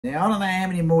Now, I don't know how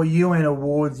many more UN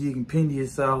awards you can pin to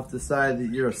yourself to say that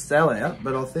you're a sellout,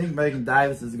 but I think Megan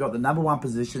Davies has got the #1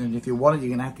 position, and if you want it, you're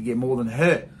going to have to get more than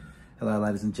her. Hello,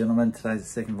 ladies and gentlemen.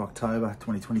 Today's the 2nd of October,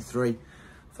 2023. I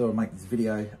thought I'd make this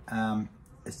video.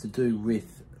 It's to do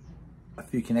with a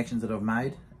few connections that I've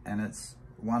made, and it's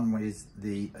one with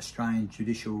the Australian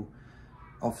Judicial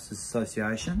Officers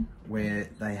Association, where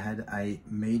they had a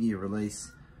media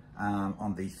release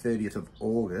on the 30th of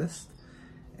August,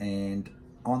 and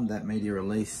on that media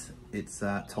release, it's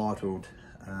titled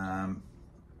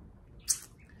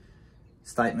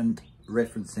Statement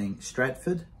Referencing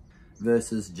Stratford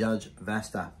versus Judge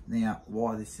Vasta. Now,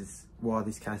 why this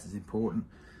case is important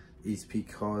is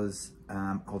because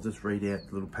I'll just read out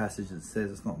the little passage that says,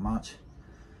 it's not much,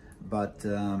 but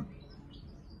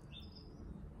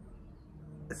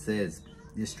it says,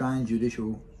 the Australian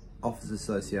Judicial Officers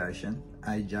Association,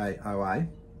 AJOA,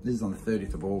 this is on the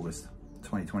 30th of August,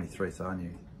 2023, so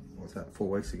only, what's that, 4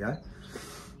 weeks ago.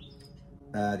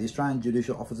 The Australian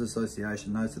Judicial Officers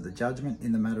Association notes that the judgment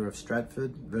in the matter of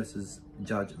Stratford versus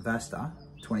Judge Vasta,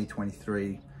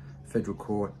 2023 Federal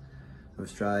Court of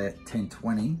Australia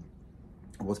 1020,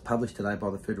 was published today by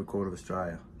the Federal Court of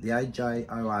Australia. The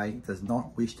AJOA does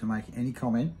not wish to make any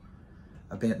comment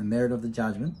about the merit of the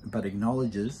judgment, but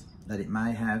acknowledges that it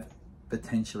may have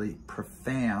potentially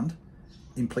profound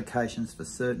implications for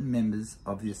certain members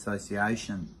of the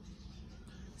association.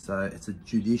 So it's a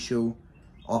Judicial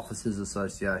Officers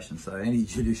Association, so any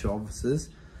judicial officers,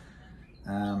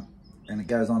 and it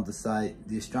goes on to say,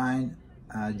 the Australian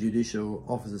Judicial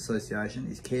Officers Association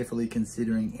is carefully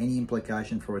considering any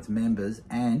implication for its members,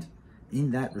 and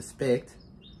in that respect,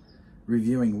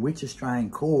 reviewing which Australian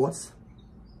courts,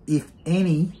 if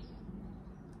any,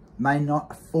 may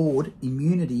not afford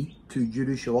immunity to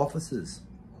judicial officers.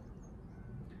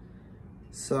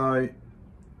 So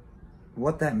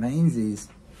what that means is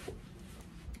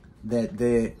that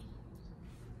they're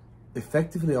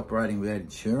effectively operating without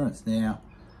insurance. Now,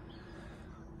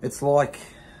 it's like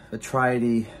a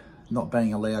tradie not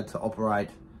being allowed to operate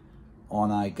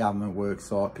on a government work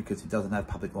site because he doesn't have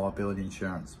public liability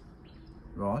insurance,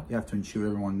 right? You have to insure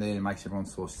everyone there to make sure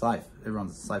everyone's sort of safe.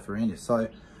 Everyone's safe around you. So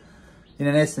in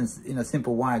an essence, in a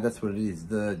simple way, that's what it is.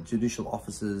 The judicial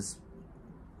officers,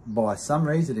 by some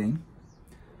reasoning,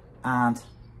 aren't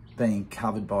being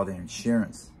covered by their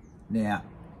insurance. Now,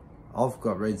 I've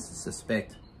got reasons to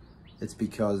suspect it's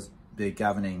because they're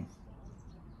governing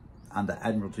under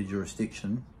Admiralty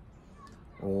jurisdiction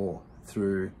or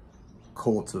through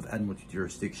courts of Admiralty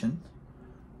jurisdiction,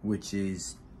 which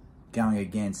is going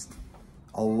against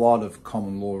a lot of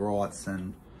common law rights,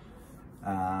 and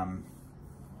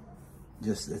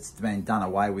just it's been done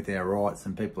away with our rights,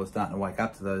 and people are starting to wake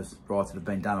up to those rights that have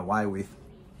been done away with,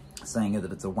 seeing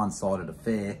that it's a one-sided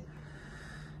affair,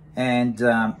 and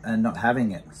not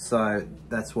having it. So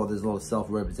that's why there's a lot of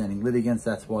self-representing litigants.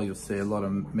 That's why you'll see a lot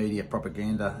of media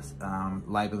propaganda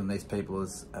labelling these people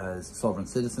as sovereign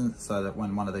citizens, so that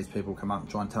when one of these people come up and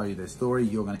try and tell you their story,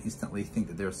 you're going to instantly think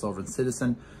that they're a sovereign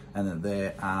citizen and that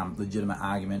their legitimate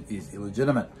argument is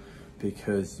illegitimate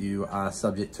because you are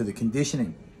subject to the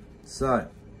conditioning. So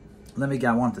let me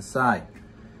go on to say,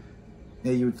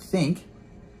 now you would think,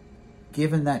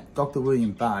 given that Dr.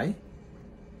 William Bay,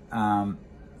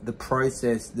 the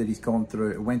process that he's gone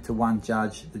through, it went to one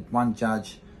judge. The one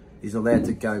judge is allowed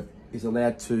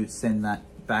to send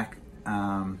that back,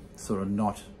 sort of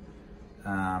not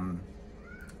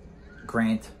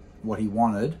grant what he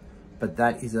wanted, but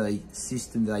that is a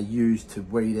system they use to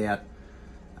weed out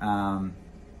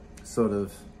sort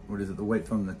of, what is it, the wheat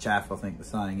from the chaff, I think the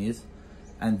saying is.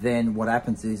 And then what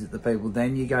happens is that the people,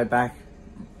 then you go back,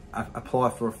 apply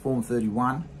for a Form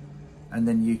 31, and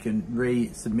then you can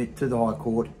resubmit to the High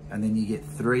Court, and then you get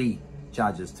 3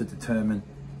 judges to determine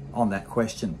on that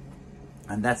question.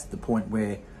 And that's the point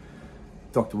where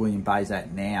Dr. William Bay's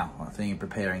at now, I think, in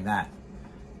preparing that.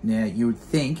 Now, you would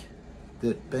think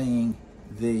that being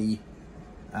the,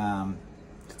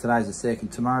 today's the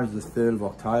 2nd, tomorrow's the 3rd of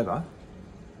October,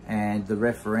 and the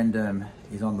referendum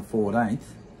is on the 14th,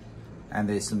 and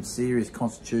there's some serious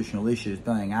constitutional issues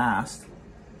being asked,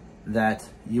 that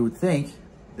you would think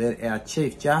that our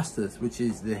Chief Justice, which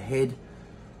is the head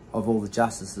of all the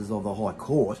justices of the High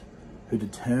Court, who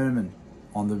determine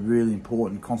on the really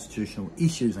important constitutional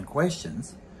issues and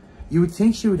questions, you would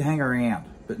think she would hang around.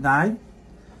 But no,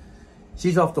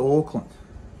 she's off to Auckland.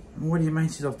 What do you mean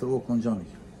she's off to Auckland, Johnny?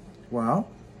 Well,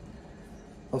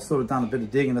 I've sort of done a bit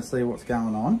of digging to see what's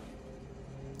going on.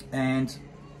 And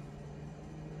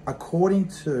according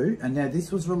to, and now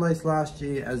this was released last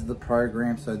year as the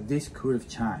program, so this could have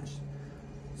changed.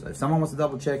 So if someone wants to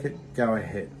double check it, go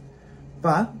ahead.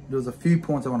 But there's a few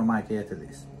points I want to make out of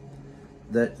this.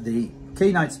 That the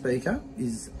keynote speaker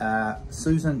is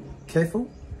Susan Kiefel,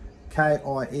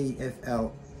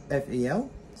 Kiefel,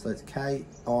 so it's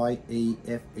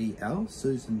Kiefel,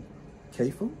 Susan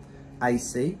Kiefel,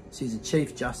 AC. She's the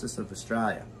Chief Justice of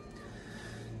Australia.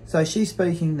 So she's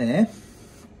speaking there.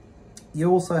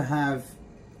 You also have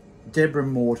Deborah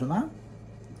Mortimer,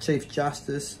 Chief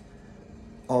Justice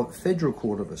of Federal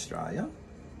Court of Australia,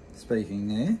 speaking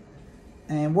there.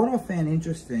 And what I found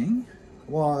interesting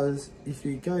was, if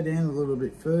you go down a little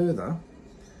bit further,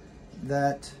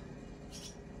 that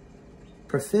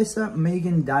Professor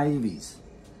Megan Davies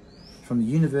from the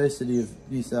University of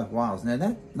New South Wales. Now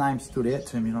that name stood out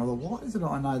to me and I thought, why is it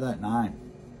I know that name?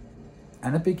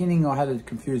 And at the beginning I had it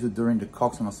confused with Dorinda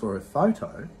Cox when I saw her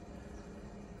photo,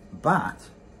 but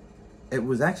it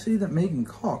was actually that Megan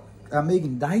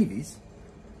Davies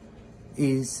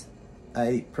is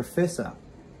a professor.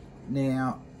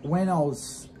 Now, when I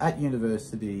was at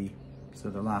university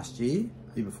sort of last year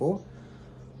before,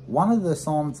 one of the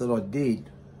assignments that I did,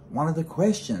 one of the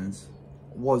questions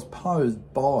was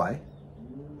posed by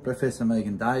Professor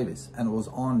Megan Davies, and it was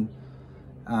on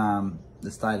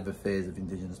the state of affairs of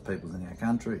Indigenous peoples in our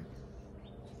country.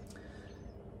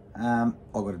 I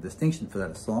got a distinction for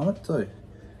that assignment too.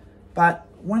 But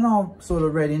when I sort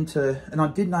of read into, and I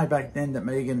did know back then that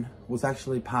Megan was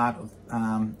actually part of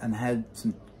and had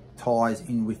some ties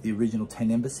in with the original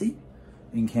 10 Embassy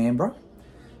in Canberra.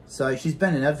 So she's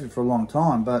been an advocate for a long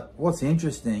time, but what's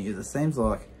interesting is it seems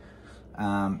like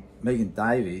Megan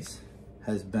Davies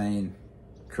has been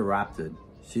corrupted.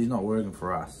 She's not working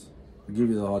for us. I'll give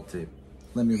you the hot tip.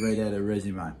 Let me read out her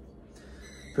resume.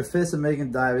 Professor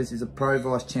Megan Davies is a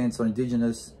Pro-Vice Chancellor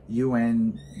Indigenous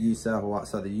UN New South Wales,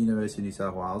 so the University of New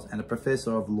South Wales, and a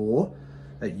Professor of Law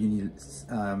at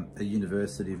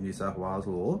University of New South Wales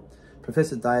Law.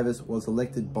 Professor Davies was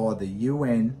elected by the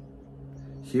UN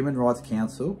Human Rights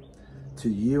Council to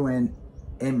UN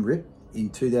MRIP in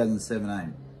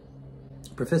 2017.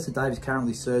 Professor Davies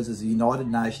currently serves as a United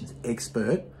Nations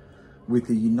expert with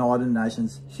the United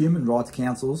Nations Human Rights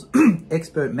Council's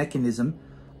expert mechanism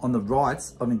on the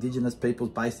rights of Indigenous peoples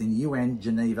based in UN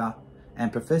Geneva,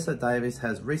 and Professor Davies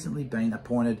has recently been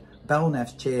appointed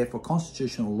BELNAF's Chair for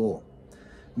Constitutional Law.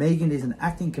 Megan is an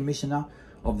acting commissioner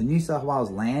of the New South Wales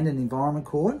Land and Environment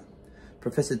Court.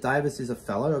 Professor Davies is a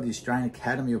Fellow of the Australian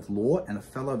Academy of Law and a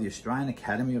Fellow of the Australian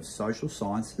Academy of Social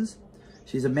Sciences.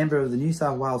 She's a member of the New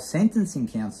South Wales Sentencing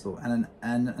Council and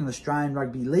an Australian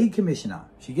Rugby League Commissioner.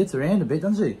 She gets around a bit,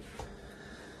 doesn't she?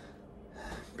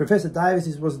 Professor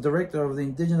Davies was Director of the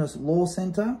Indigenous Law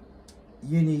Centre,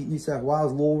 New South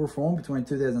Wales Law Reform between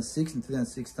 2006 and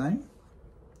 2016.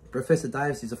 Professor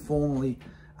Davies is formerly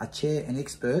a Chair and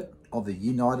Expert of the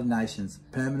United Nations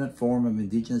Permanent Forum of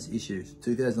Indigenous Issues,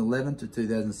 2011 to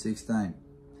 2016.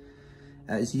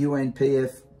 As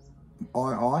UNPFII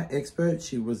expert,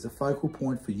 she was the focal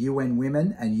point for UN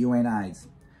Women and UN AIDS.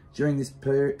 During this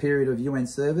period of UN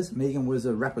service, Megan was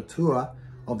a rapporteur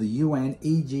of the UN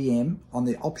EGM on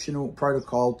the optional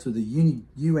protocol to the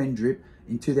UN DRIP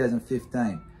in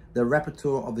 2015, the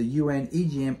rapporteur of the UN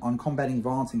EGM on combating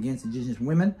violence against Indigenous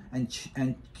women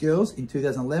and girls in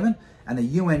 2011, and the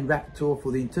UN rapporteur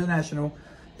for the international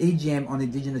EGM on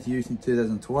Indigenous youth in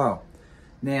 2012.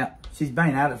 Now, she's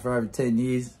been at it for over 10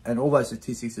 years, and all those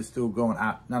statistics are still going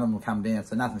up. None of them will come down,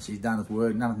 so nothing she's done has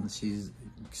worked. Nothing she's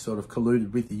sort of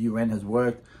colluded with the UN has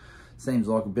worked. Seems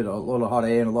like a lot of hot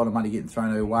air and a lot of money getting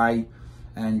thrown her way.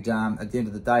 And at the end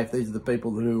of the day, if these are the people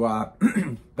who are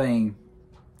being,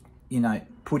 you know,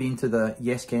 put into the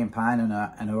Yes campaign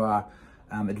and who are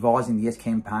advising the Yes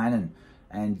campaign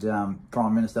and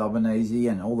Prime Minister Albanese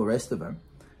and all the rest of them,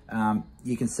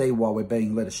 you can see why we're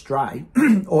being led astray,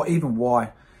 or even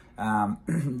why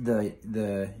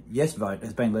the Yes vote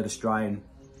has been led astray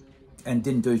and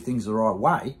didn't do things the right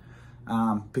way,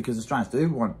 because Australians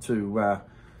do want to,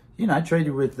 you know, treat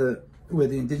it with the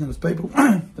Indigenous people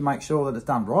to make sure that it's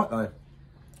done right, though,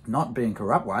 not being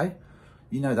corrupt way.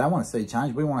 You know, they want to see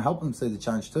change. We want to help them see the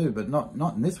change too, but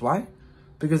not in this way,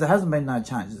 because there hasn't been no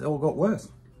change. It's all got worse.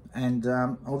 And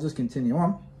I'll just continue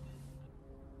on.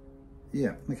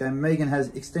 Yeah, okay. Megan has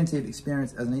extensive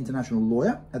experience as an international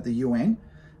lawyer at the UN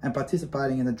and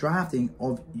participating in the drafting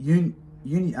of UN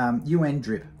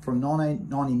DRIP from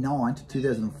 1999 to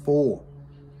 2004.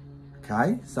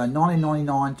 Okay, so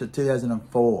 1999 to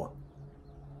 2004.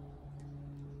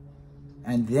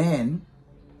 And then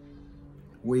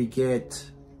we get,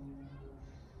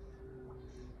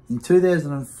 in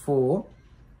 2004,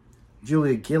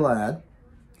 Julia Gillard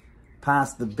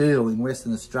passed the bill in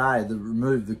Western Australia that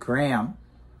removed the Crown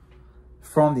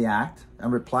from the Act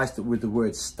and replaced it with the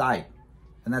word state.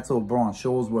 And that's all Brian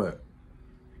Shaw's work.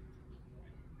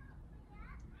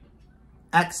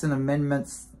 Acts and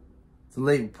Amendments to the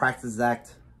Legal Practice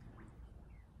Act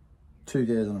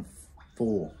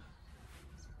 2004.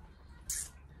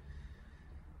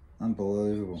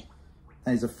 Unbelievable.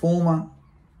 And he's a former,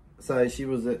 so she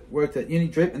worked at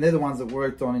UniDrip, and they're the ones that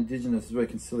worked on Indigenous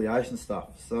reconciliation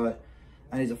stuff. So,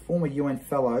 and he's a former UN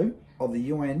Fellow of the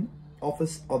UN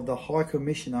Office of the High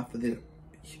Commissioner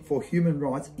for Human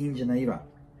Rights in Geneva.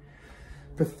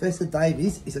 Professor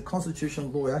Davies is a constitutional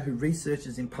lawyer who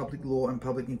researches in public law and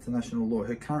public international law.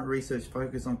 Her current research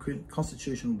focuses on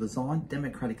constitutional design,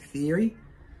 democratic theory,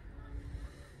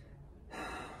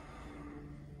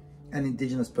 and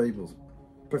Indigenous peoples.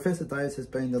 Professor Davies has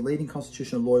been the leading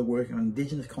constitutional lawyer working on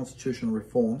Indigenous constitutional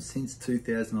reform since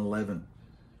 2011.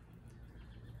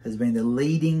 Has been the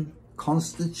leading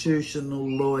constitutional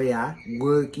lawyer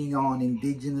working on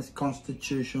Indigenous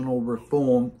constitutional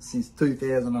reform since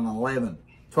 2011.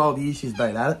 12 years she's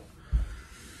been at it.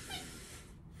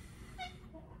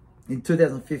 In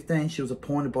 2015, she was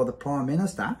appointed by the Prime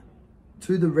Minister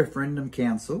to the Referendum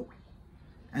Council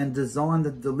and designed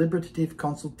the deliberative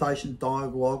consultation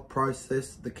dialogue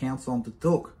process the council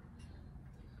undertook.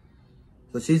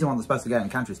 So she's the one that's supposed to go in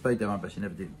country speed that one, but she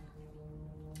never did.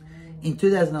 In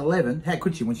 2011, how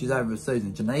could she when she's overseas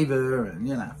in Geneva and,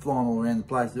 you know, flying all around the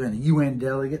place, being a UN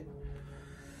delegate?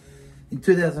 In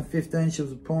 2015, she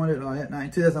was appointed,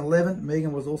 in 2011,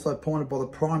 Megan was also appointed by the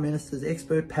Prime Minister's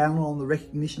expert panel on the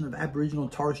recognition of Aboriginal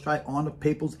and Torres Strait Islander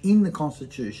peoples in the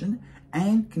Constitution,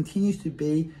 and continues to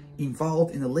be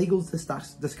involved in the legal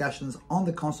discussions on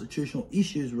the constitutional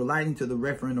issues relating to the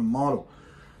referendum model.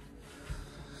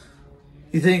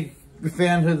 You think we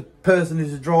found who the person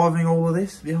who's driving all of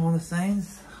this behind the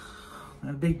scenes in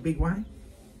a big, big way?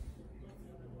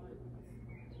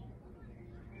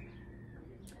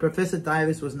 Professor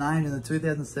Davies was named in the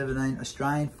 2017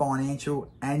 Australian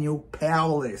Financial Annual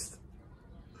Power List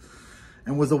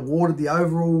and was awarded the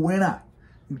overall winner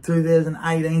in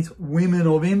 2018's Women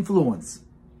of Influence.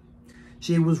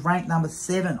 She was ranked number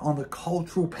 7 on the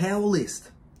Cultural Power List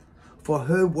for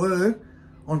her work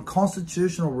on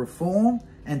constitutional reform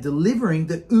and delivering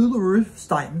the Uluru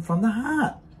Statement from the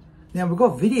Heart. Now, we've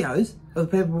got videos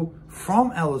of the people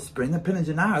from Alice Springs, the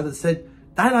Peninjanara, that said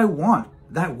they don't want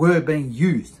that word being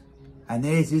used. And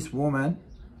there's this woman,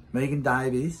 Megan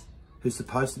Davies, who's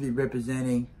supposed to be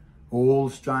representing all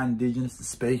Australian Indigenous, the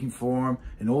speaking forum,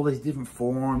 and all these different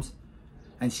forums.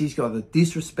 And she's got the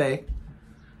disrespect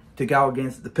to go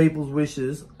against the people's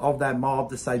wishes of that mob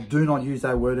to say, do not use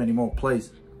that word anymore,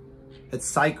 please. It's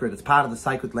sacred. It's part of the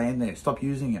sacred land there. Stop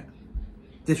using it.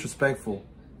 Disrespectful.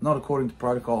 Not according to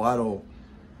protocol at all.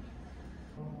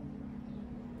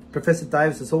 Professor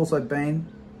Davies has also been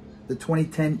the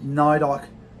 2010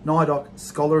 NIDOC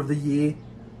Scholar of the Year,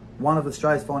 one of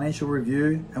Australia's Financial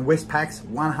Review, and Westpac's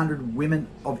 100 Women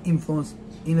of Influence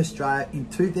in Australia in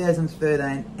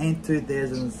 2013 and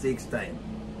 2016.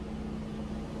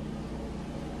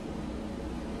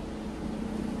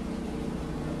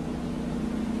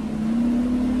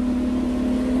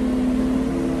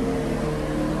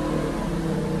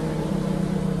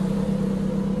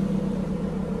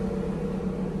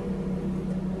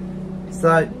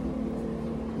 So,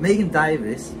 Megan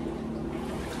Davies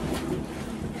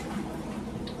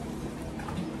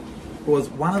was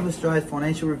one of Australia's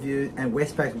Financial Review and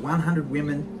Westpac's 100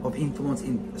 Women of Influence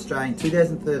in Australia in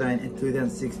 2013 and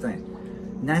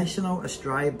 2016. National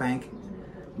Australia Bank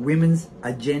Women's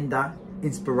Agenda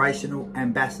Inspirational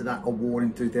Ambassador Award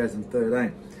in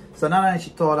 2013. So not only is she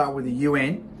tied up with the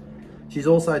UN, she's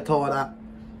also tied up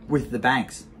with the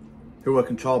banks, who are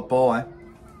controlled by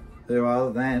who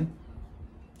other than,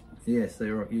 yes,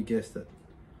 you guessed it,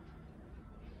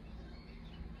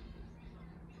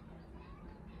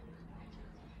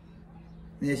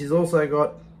 yeah, she's also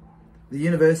got the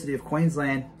University of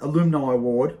Queensland Alumni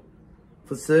Award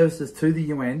for services to the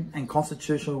UN and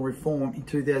constitutional reform in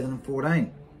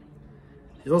 2014.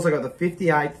 She's also got the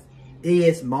 58th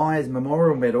E.S. Myers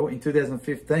Memorial Medal in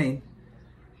 2015,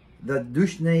 the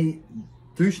Dushnes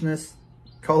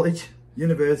College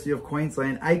University of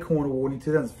Queensland Acorn Award in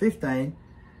 2015,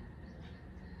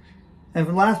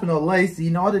 and last but not least, the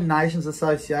United Nations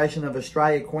Association of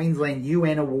Australia Queensland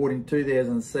UN Award in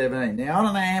 2017. Now, I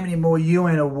don't know how many more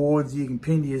UN awards you can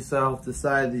pin to yourself to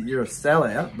say that you're a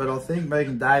sellout, but I think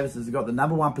Megan Davies has got the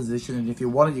 #1 position, and if you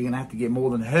want it, you're going to have to get more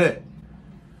than her.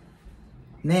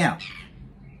 Now,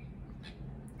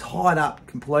 tied up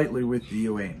completely with the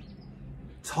UN.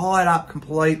 Tied up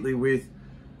completely with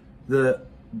the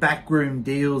backroom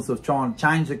deals of trying to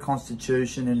change the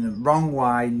constitution in the wrong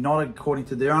way, not according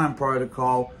to their own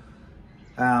protocol,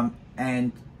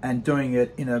 and doing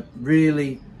it in a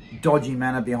really dodgy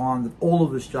manner behind all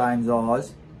of Australians'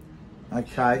 eyes,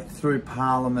 okay, through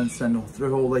parliaments and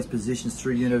through all these positions,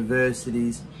 through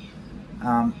universities.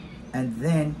 And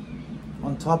then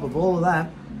on top of all of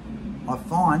that, I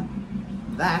find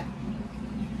that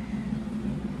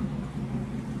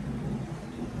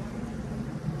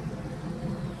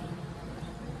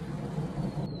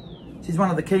she's one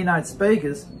of the keynote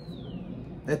speakers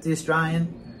at the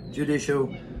Australian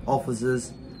Judicial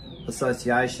Officers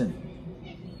Association.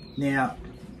 Now,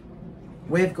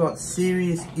 we've got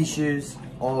serious issues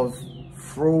of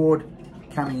fraud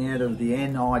coming out of the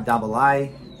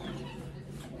NIAA,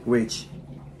 which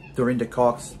Dorinda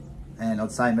Cox and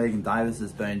I'd say Megan Davies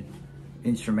has been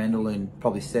instrumental in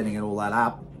probably setting it all that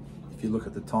up, if you look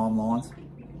at the timelines.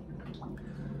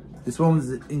 This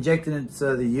woman's injected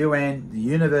into the UN, the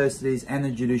universities and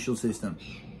the judicial system.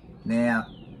 Now,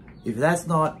 if that's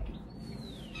not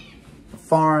a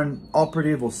foreign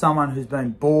operative or someone who's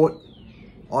been bought,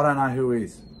 I don't know who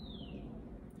is.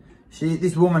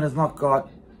 This woman has not got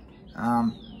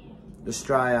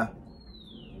Australia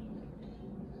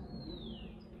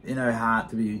in her heart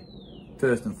to be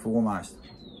first and foremost.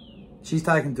 She's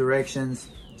taken directions,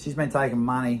 she's been taking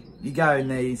money. You go in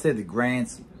there, you see the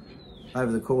grants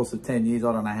over the course of 10 years,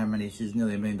 I don't know how many, she's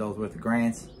nearly $1 million worth of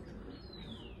grants,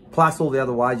 plus all the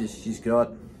other wages she's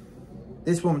got.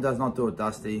 This woman does not do it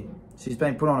dusty. She's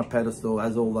been put on a pedestal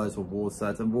as all those awards, so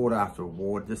it's award after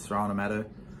award, just throwing them at her.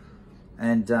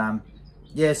 And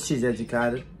yes, she's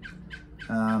educated.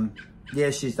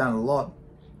 Yes, she's done a lot.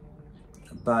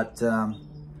 But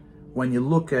when you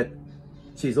look at,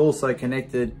 she's also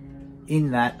connected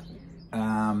in that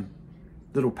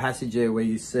little passage there where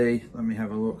you see, let me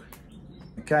have a look.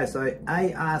 Okay, so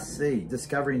ARC,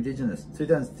 Discovery Indigenous,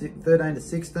 2013 to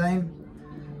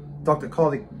 16, Dr.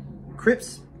 Kylie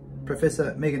Cripps,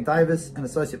 Professor Megan Davies and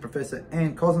Associate Professor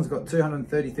Ann Cousins got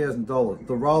 $230,000.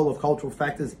 The role of cultural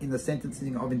factors in the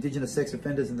sentencing of Indigenous sex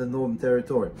offenders in the Northern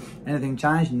Territory. Anything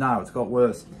changed? No, it's got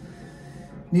worse.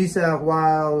 New South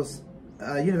Wales,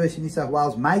 University of New South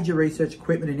Wales Major Research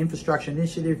Equipment and Infrastructure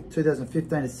Initiative,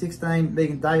 2015 to 16.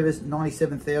 Megan Davies,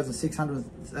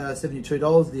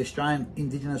 $97,672. The Australian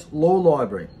Indigenous Law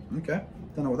Library. Okay,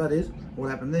 don't know what that is. What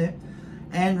happened there?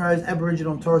 Anne Rose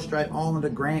Aboriginal and Torres Strait Islander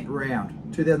Grant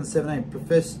Round, 2017.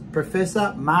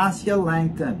 Professor Marcia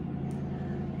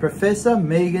Langton, Professor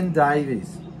Megan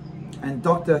Davies, and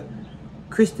Dr.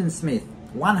 Kristen Smith,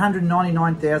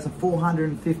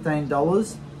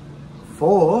 $199,415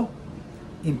 for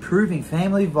improving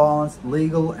family violence,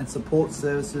 legal and support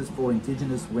services for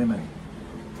Indigenous women.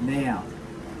 Now,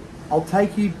 I'll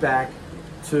take you back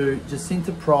to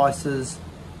Jacinta Price's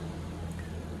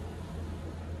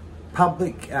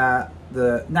public,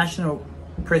 the National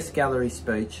Press Gallery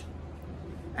speech,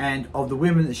 and of the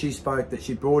women that she spoke, that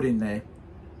she brought in there,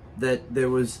 that they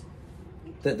were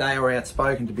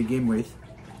outspoken to begin with,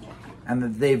 and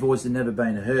that their voice had never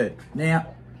been heard. Now,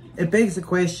 it begs the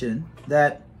question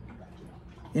that,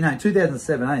 you know, in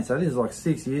 2017, so this is like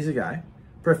 6 years ago,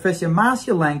 Professor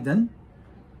Marcia Langton,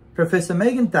 Professor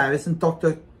Megan Davies and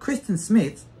Dr. Kristen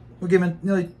Smith were given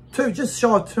nearly just shy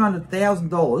of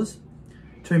 $200,000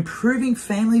 to improving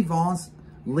family violence,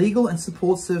 legal and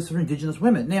support services for Indigenous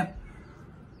women. Now,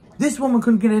 this woman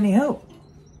couldn't get any help.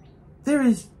 There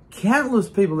is countless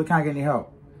people that can't get any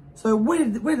help. So where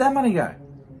did that money go?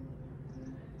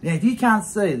 Now, if you can't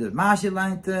see that Marcia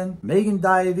Langton, Megan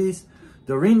Davies,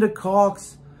 Dorinda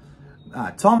Cox,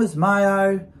 Thomas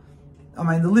Mayo, I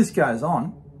mean, the list goes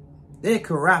on. They're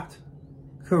corrupt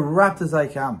as they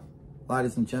come,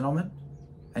 ladies and gentlemen.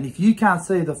 And if you can't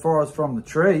see the forest from the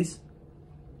trees,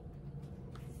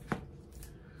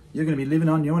 you're going to be living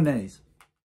on your knees.